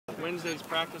Wednesday's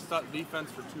practice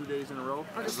defense for 2 days in a row.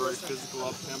 It was very physical,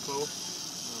 up tempo.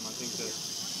 I think that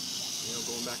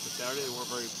going back to Saturday, they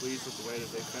weren't very pleased with the way that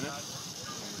they finished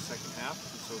in the second half.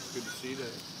 And so it's good to see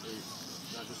that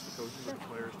not just the coaches but the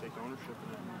players take ownership in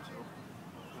it. And so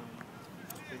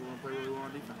I think we're going to play really well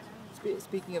on defense.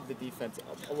 Speaking of the defense,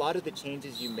 a lot of the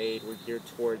changes you made were geared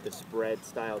toward the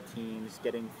spread-style teams,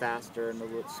 getting faster and a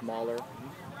little smaller.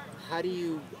 How do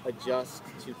you adjust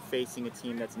to facing a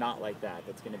team that's not like that,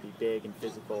 that's going to be big and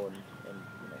physical and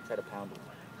try to pound it?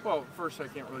 Well, first, I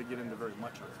can't really get into very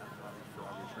much of that for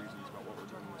obvious reasons about what we're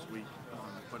doing this week.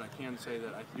 But I can say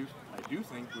that I do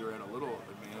think we were at a little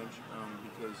advantage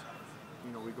because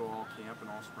we go all camp and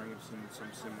all spring have seen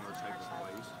some similar types of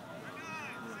plays.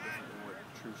 Different than what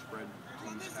true spread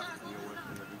teams have to deal with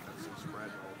in the defensive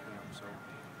spread all camp. So,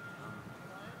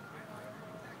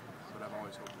 but I've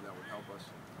always hoped that would help us.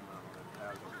 It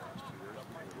has over the last 2 years.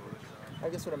 I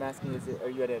guess what I'm asking is, are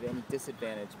you at any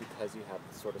disadvantage because you have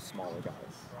sort of smaller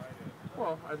guys?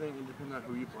 Well, I think it depends on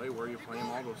who you play, where you play them,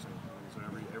 all those things. So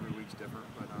every week's different.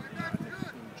 But I think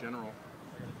in general,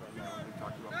 we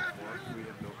talked about before, we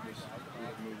have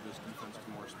moved this defense to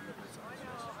more speed and size.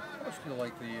 I just feel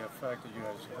like the fact that you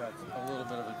guys have had a little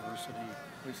bit of adversity,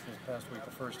 at least this past week,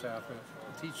 the first half, it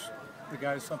teach the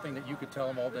guys something that you could tell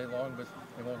them all day long, but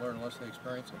they won't learn unless they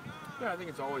experience it. Yeah, I think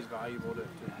it's always valuable to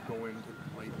go into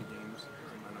late the games.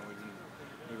 I know we didn't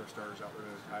leave our starters out there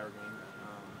the entire game.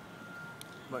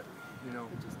 But,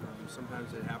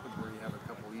 sometimes it happens where you have a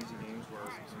couple easy games where,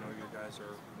 your guys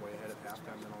are way ahead at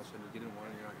halftime, then all of a sudden you get in one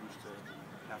and you're not used to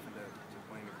having to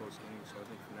play in a close game. So I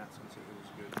think from that sense it was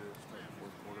good to start the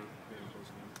fourth quarter in a close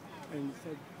game. And you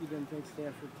said you didn't think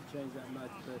Stanford could change that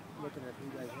much, but looking at who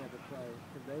they had to play,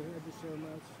 have they had to show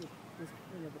much the first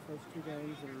 2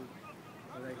 games, or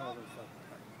are they holding something?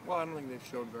 Well, I don't think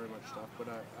they've showed very much stuff, but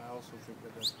I also think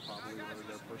that that's probably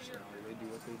their personality. They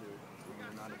do what they do.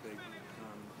 They're not a big,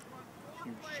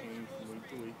 huge change from week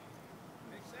to week.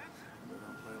 They're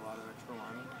going to play a lot of extra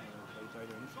linemen, they're going to play tight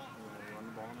ends, they're going to run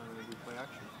the ball, and they're going to do play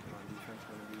action. And on defense,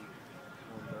 they're going to be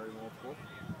very well equipped.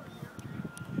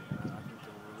 I think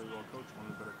they're really well coached, one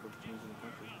of the better coached teams in the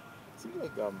country. It seems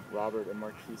like Robert and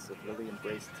Marquise have really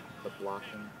embraced the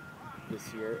blocking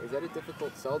this year. Is that a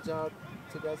difficult sell job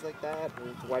to guys like that,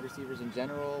 or to wide receivers in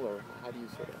general, or how do you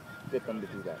sort of get them to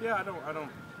do that? Yeah, I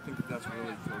don't think that's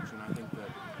really coaching. I think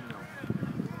that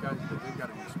guys, they've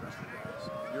got to be special guys.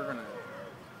 You're gonna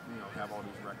have all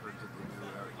these records that they do.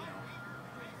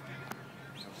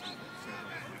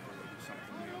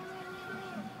 Something new.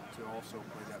 To also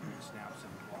play that many snaps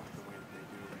and block the way that they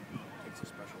do takes a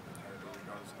special competitor,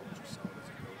 regardless of how much you sell it as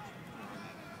a coach.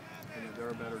 And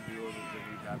they're a better duo than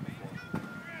we've had before.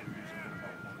 We've usually been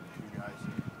about 1 or 2 guys.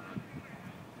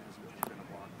 Hasn't been a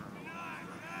blocker or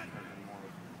more.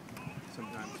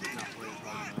 Sometimes it's not played as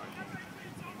hard as I think.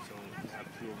 So you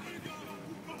have 2 of them.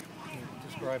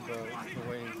 Describe the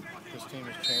way this team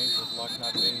has changed with Luck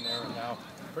not being there, and now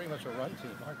pretty much a run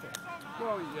team, aren't they?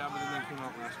 Well, yeah, but then they came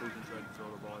out last week and tried to throw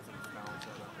the ball. I think it's balanced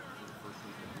that up for the first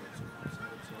week and so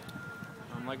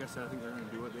like I said, I think they're going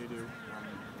to do what they do.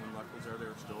 When Luck was there, they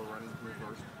were still running from the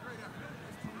first.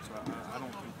 So I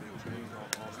don't think they've changed all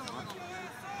that much.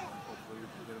 Hopefully we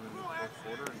can get them in the fourth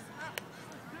quarter and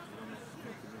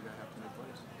make the new guy have to make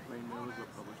plays. Lane, there was a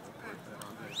published report that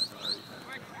Andre Sorry had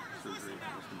surgery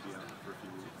and was going to be out for a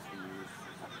few weeks. Can you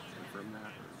confirm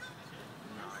that?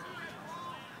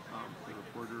 The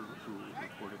reporter who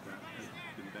reported that had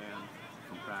been banned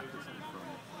from practicing from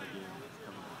the game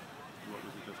coming up. What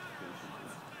was the justification for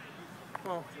that?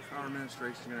 Well, our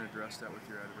administration is going to address that with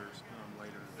your editors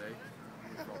later today.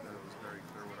 We felt that it was very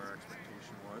clear what our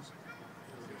expectation was.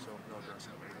 So they'll address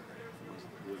that later today.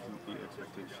 Wasn't the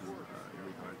expectation in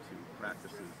regard to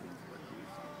practices and what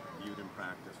was viewed in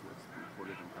practice, what's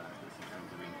reported in practice in terms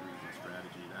of injuries and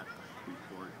strategy, that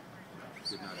report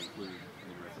did not include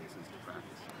any references to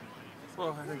practice?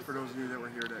 Well, I think for those of you that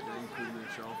were here that day, including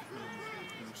yourself,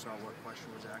 you saw what question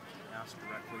was asked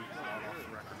directly about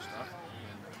off-the-record stuff,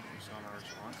 and you saw my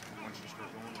response. And once you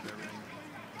start going with everything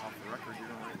off the record,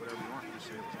 you're going to write whatever you want. You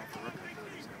say it was off the record.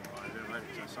 You say, well, I didn't write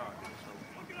it because I saw it. So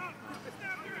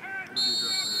it'll be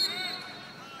addressed.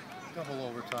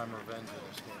 Double overtime revenge in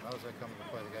this game. How does that come into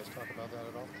play? You guys talk about that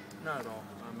at all? Not at all.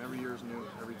 Every year is new.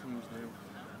 Every team's new.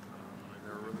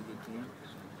 They're a really good team. We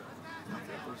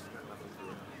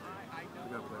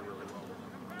got to play really well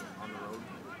on the road.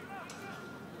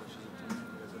 This is a team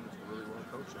that's really well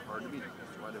coached. They're hard to beat.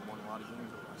 That's why they've won a lot of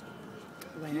games over the last couple of years.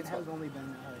 Lane, it has only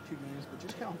been 2 games, but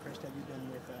just how impressed have you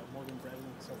been with Morgan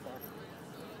Breslin so far?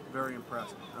 Very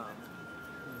impressed.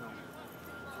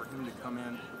 For him to come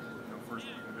in, first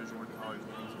Division I college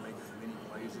games and make as many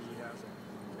plays as he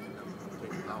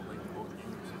out late in both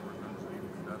games and we're going to be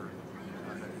even better.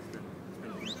 It's been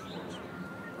huge for us.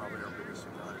 Probably our biggest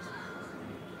surprise.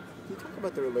 Can you talk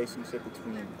about the relationship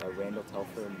between Randall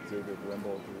Telfer and Xavier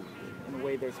Grimble, who in a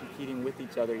way they're competing with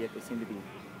each other, yet they seem to be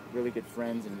really good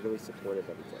friends and really supportive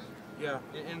of each other? Yeah,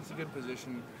 and it's a good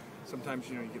position. Sometimes,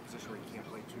 you get a position where you can't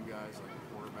play two guys, like a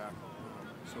quarterback.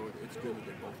 So it's good that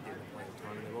they both get to play a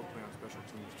ton. And they both play on special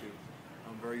teams, too.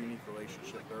 Very unique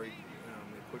relationship. They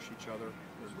push each other.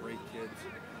 They're great kids.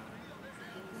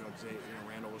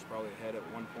 Randall was probably ahead at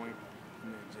one point,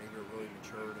 and then Xavier really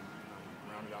matured and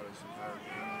rounded out his entire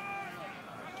game.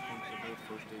 I think they're both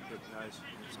first-day pick guys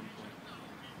at some point.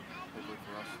 Hopefully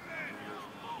for us.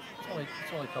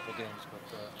 It's only a couple games, but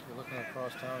you're looking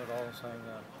across town at all and saying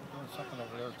you're doing something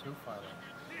over there too finally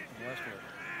in Westwood.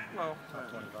 Well, top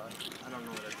 25. I don't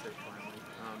know what I'd say finally.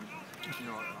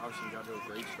 Obviously we got to a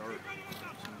great start.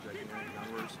 Some gigantic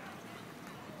numbers.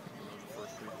 The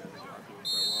first week I think I doing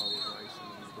quite well with Rice, and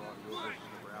then you go out and go over to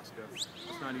Nebraska.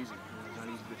 It's not easy. It's not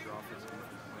easy to get your offense and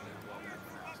defense playing that well that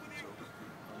fast. And so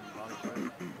a lot of credit.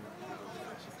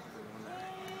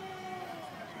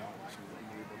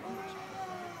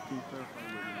 Can you clarify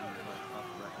what you mean by off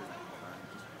the record?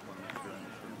 Just want to make sure I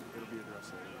understand. It'll be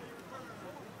addressed later.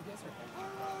 You guys are holding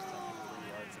across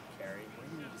 3 yards of carry. What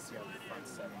do you need to see on the front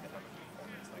seven to have a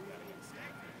performance like that against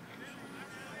Stanford?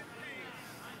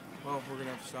 Well, we're going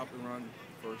to have to stop the run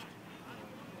first.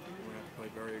 We're going to have to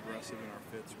play very aggressive in our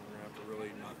fits. We're going to have to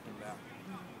really knock them back.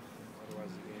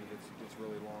 Otherwise, the game gets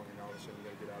really long, and all of a sudden,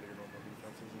 you got to get out of your normal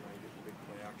defenses, and now you get the big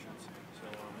play actions. So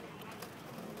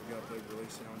we've got to play really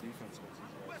sound defense against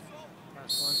these guys.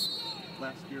 Last one.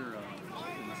 Last year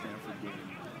in the Stanford game,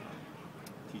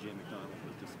 TJ McDonald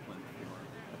was disciplined for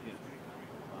a hit.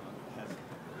 Has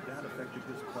that affected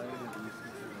his play? Have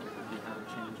you had to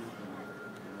change it? In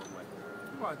what way?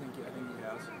 Well, I think he has.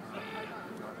 I think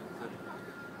that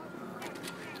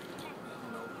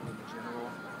in general,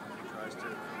 he tries to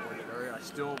avoid that area. I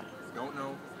still don't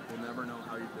know. We'll never know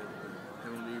how the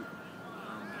penalty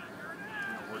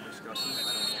we're discussing. I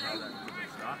don't know how that could be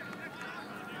stopped.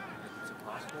 It's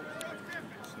impossible.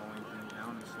 People slowing things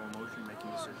down in slow motion,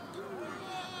 making decisions.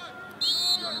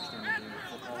 You understand the game of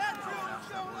football, how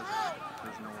fast that was.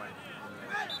 There's no way.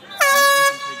 You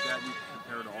can take that, you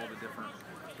compare it to all the different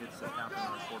hits that happen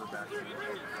on quarterbacks and